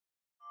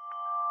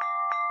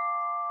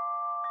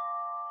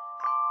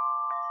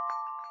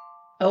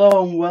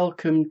Hello and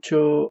welcome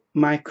to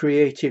my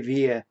creative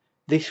year.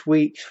 This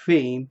week's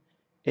theme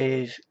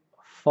is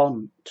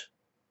font.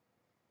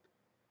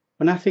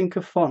 When I think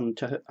of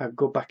font, I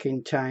go back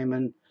in time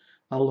and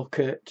I look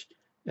at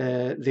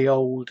the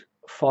old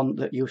font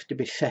that used to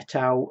be set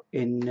out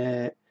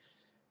in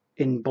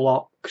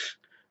blocks,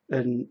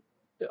 and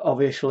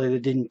obviously they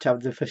didn't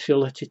have the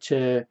facility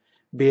to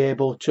be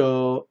able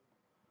to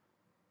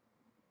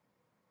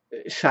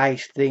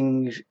size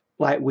things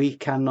like we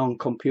can on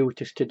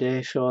computers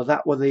today. So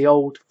that was the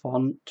old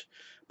font,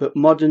 but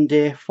modern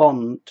day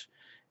font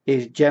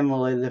is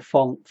generally the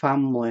font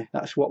family.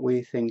 That's what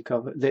we think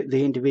of,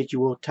 the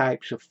individual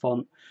types of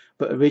font.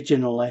 But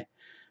originally,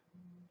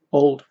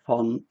 old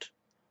font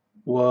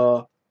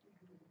were,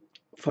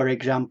 for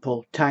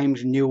example,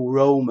 Times New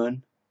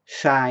Roman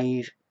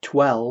size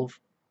 12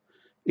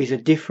 is a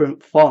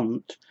different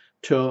font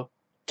to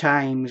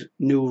Times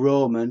New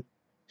Roman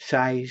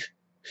size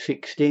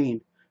 16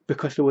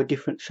 because there were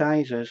different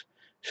sizes,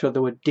 so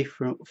there were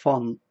different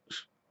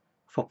fonts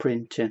for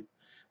printing.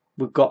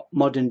 We've got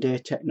modern day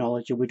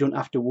technology. We don't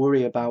have to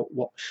worry about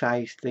what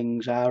size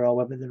things are or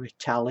whether they're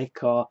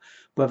italic or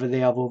whether they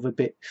have other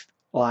bits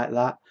like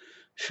that.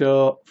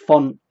 So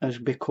font has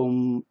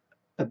become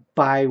a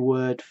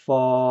byword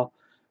for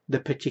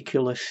the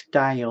particular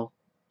style,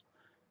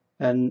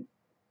 and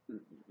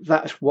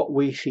that's what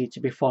we see to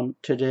be font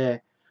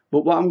today.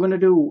 But what I'm going to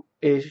do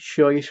is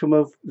show you some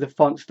of the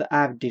fonts that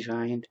I've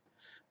designed,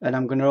 and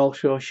I'm going to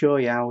also show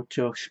you how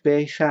to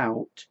space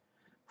out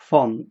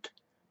font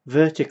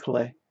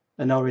vertically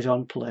and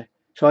horizontally.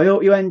 So I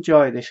hope you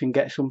enjoy this and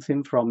get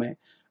something from it,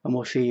 and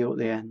we'll see you at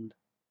the end.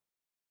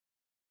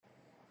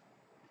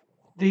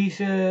 These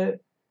are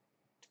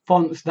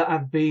fonts that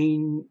I've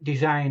been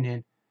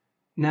designing.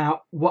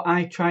 Now, what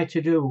I try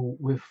to do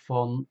with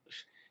fonts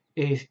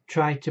is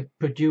try to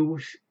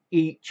produce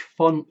each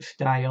font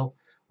style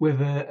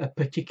with a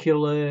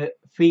particular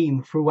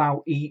theme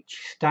throughout each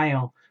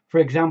style. For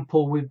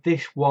example, with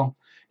this one,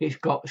 it's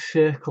got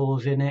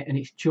circles in it and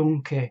it's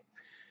chunky.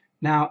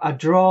 Now, I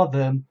draw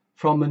them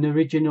from an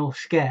original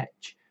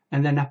sketch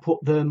and then I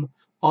put them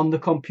on the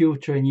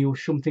computer and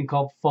use something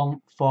called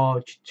Font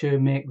Forge to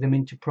make them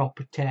into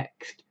proper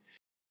text.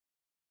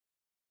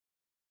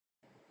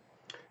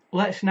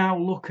 Let's now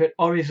look at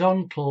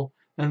horizontal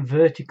and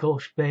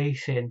vertical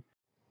spacing.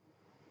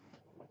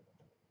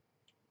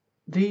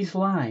 These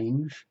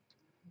lines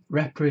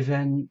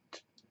represent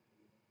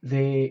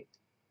the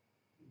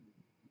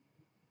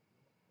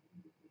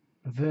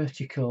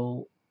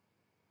vertical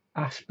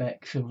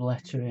aspects of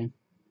lettering.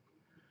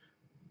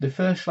 The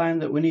first line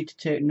that we need to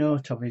take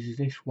note of is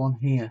this one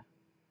here,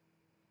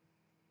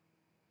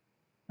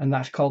 and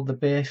that's called the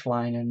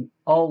baseline, and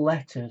all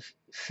letters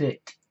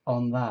sit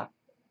on that.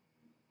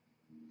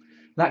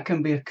 That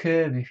can be a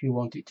curve if you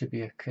want it to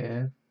be a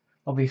curve.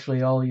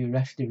 Obviously all your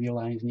rest of your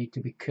lines need to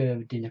be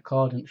curved in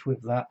accordance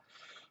with that,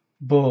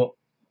 but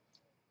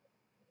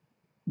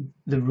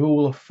the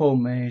rule of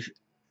thumb is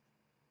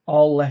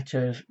all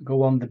letters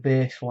go on the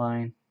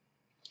baseline.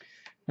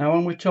 Now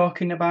when we're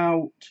talking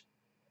about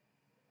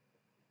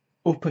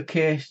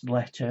uppercase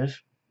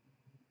letters,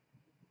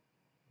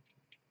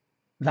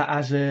 that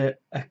has a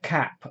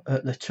cap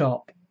at the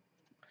top.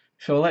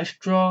 So let's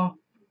draw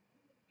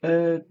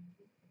a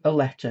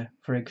letter,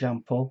 for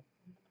example,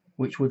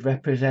 which would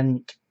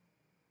represent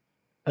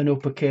an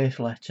uppercase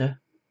letter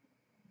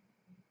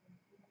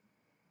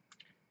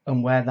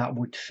and where that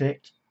would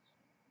sit.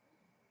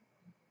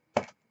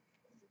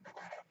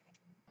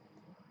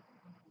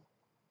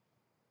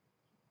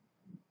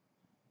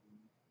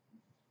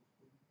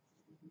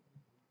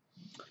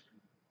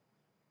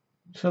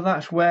 So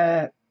that's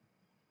where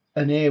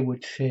an A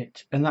would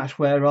sit, and that's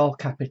where all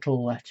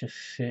capital letters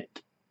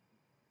sit,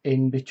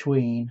 in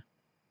between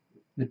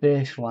the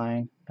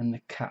baseline and the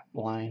cap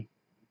line.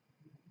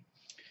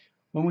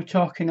 When we're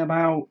talking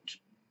about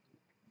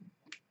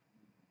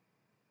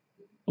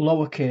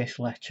lowercase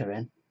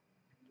lettering,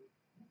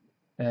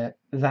 that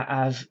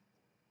has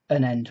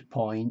an end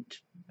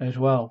point as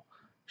well.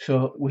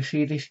 So we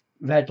see this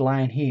red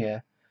line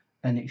here,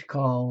 and it's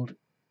called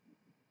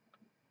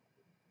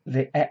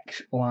the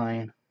X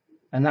line,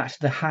 and that's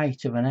the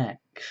height of an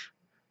X.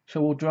 So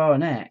we'll draw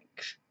an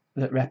X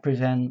that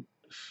represents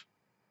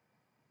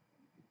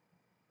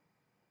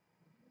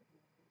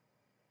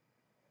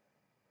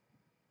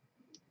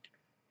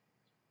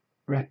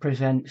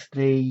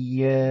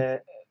the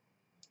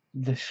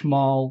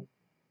small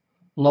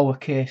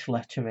lowercase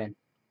lettering.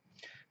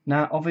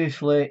 Now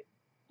obviously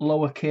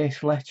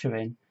lowercase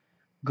lettering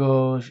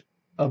goes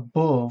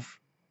above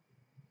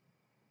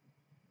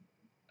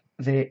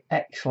the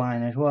X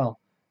line as well.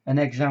 An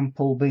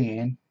example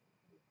being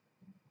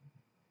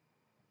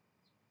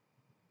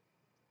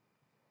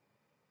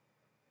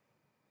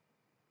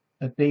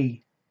a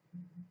B.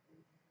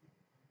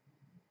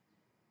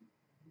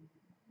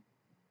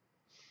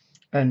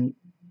 And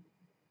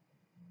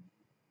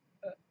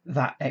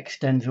that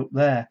extends up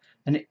there,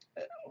 and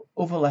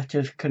other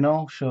letters can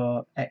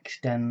also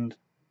extend.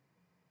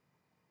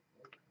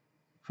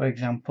 For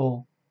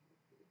example,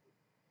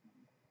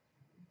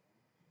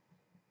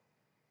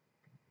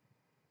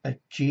 a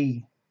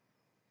G.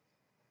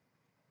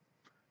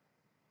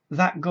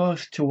 That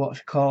goes to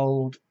what's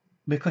called,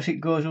 because it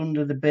goes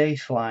under the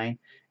baseline,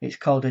 it's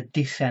called a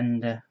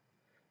descender,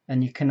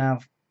 and you can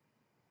have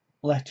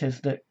letters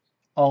that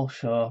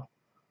also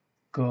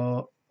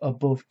go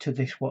above to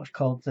this, what's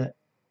called the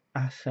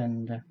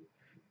ascender.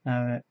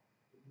 Now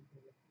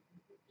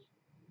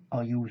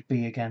I'll use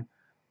B again,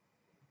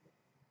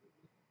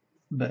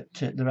 but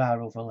there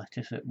are other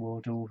letters that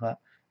will do that,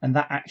 and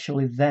that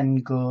actually then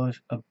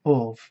goes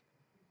above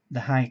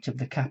the height of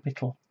the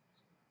capital.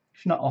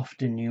 It's not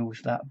often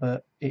used, that,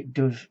 but it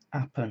does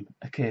happen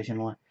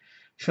occasionally.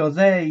 So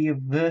there are your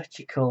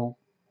vertical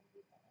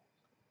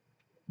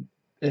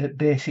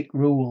basic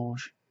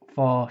rules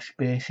for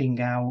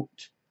spacing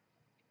out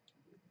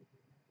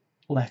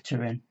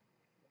lettering.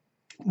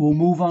 We'll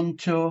move on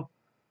to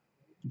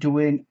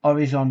doing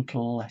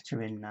horizontal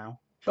lettering now.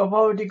 So I've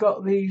already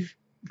got these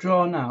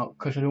drawn out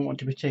because I don't want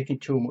to be taking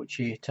too much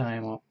of your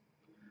time up.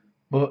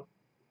 But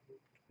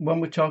when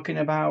we're talking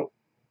about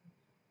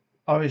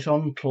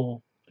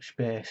horizontal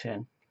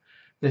spacing,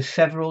 there's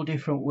several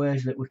different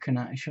ways that we can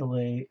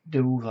actually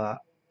do that.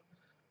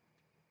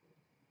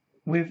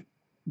 With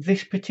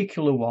this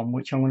particular one,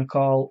 which I'm going to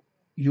call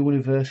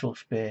universal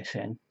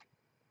spacing,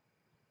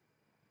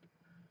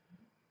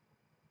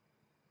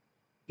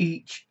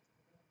 each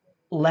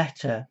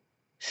letter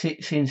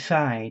sits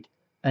inside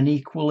an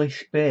equally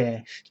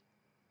spaced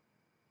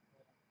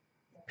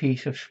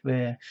piece of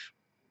space.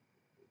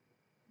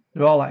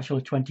 They're all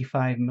actually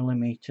 25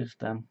 millimeters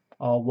then,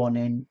 or 1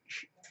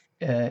 inch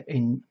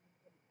in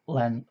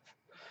length.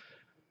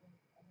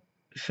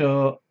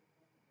 So,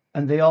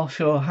 and they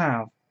also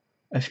have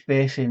a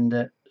spacing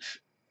that's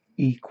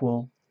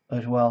equal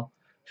as well.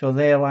 So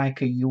they're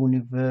like a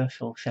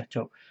universal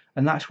setup,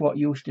 and that's what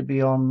used to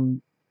be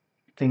on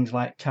things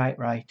like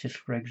typewriters,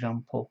 for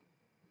example.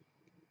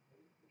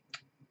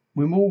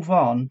 We move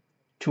on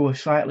to a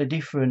slightly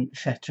different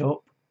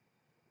setup.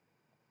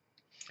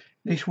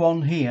 This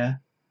one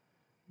here,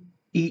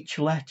 each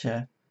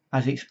letter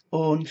has its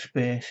own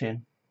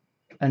spacing,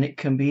 and it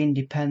can be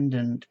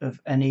independent of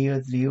any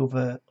of the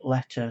other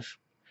letters.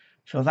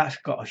 So that's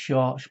got a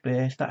short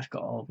space, that's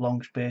got a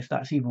long space,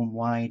 that's even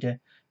wider,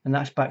 and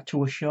that's back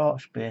to a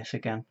short space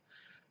again.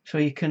 So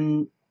you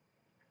can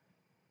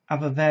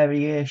have a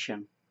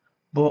variation,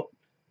 but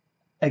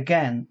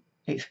again,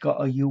 it's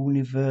got a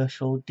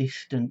universal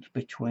distance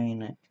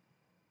between it.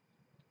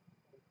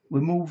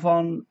 We move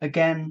on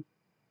again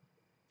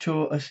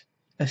to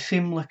a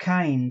similar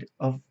kind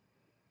of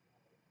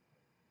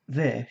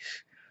this,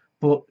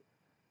 but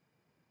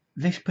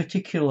this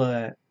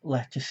particular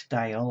letter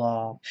style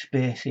or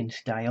spacing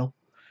style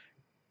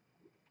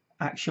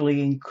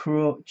actually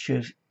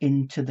encroaches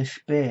into the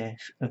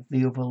space of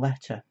the other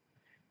letter.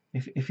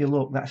 If you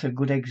look, that's a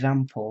good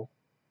example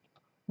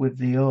with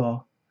the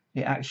O.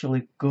 It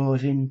actually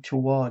goes in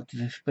towards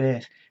the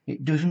space.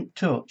 It doesn't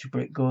touch,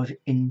 but it goes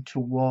in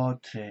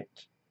towards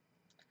it.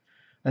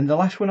 And the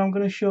last one I'm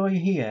going to show you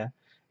here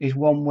is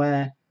one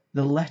where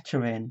the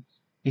lettering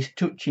is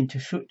touching to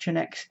such an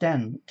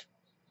extent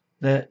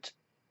that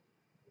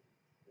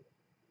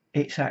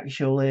it's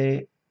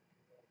actually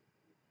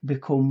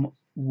become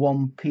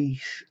one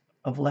piece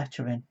of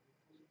lettering.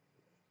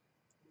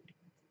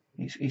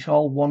 It's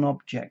all one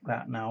object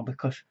that now,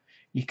 because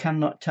you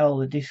cannot tell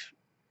the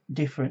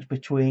difference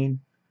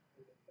between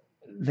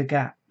the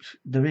gaps.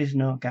 There is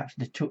no gaps,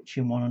 they're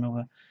touching one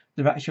another.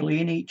 They're actually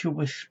in each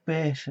other's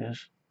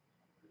spaces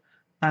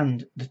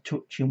and they're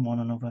touching one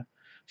another.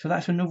 So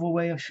that's another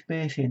way of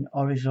spacing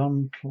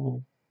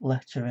horizontal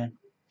lettering.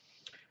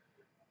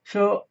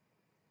 So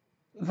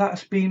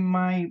that's been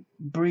my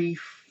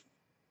brief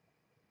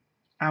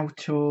how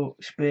to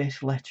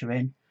space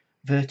lettering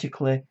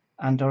vertically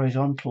and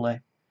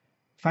horizontally.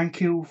 Thank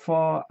you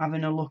for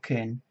having a look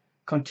in.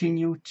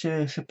 Continue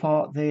to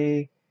support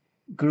the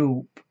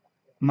group,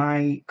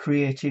 My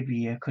Creative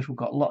Year, because we've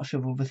got lots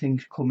of other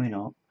things coming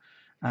up.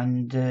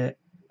 And I'd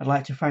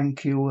like to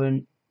thank you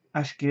and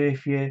ask you,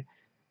 if you're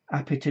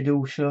happy to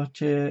do so,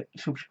 to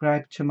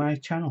subscribe to my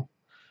channel.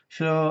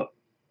 So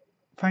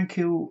thank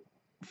you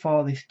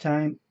for this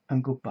time,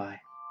 and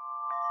goodbye.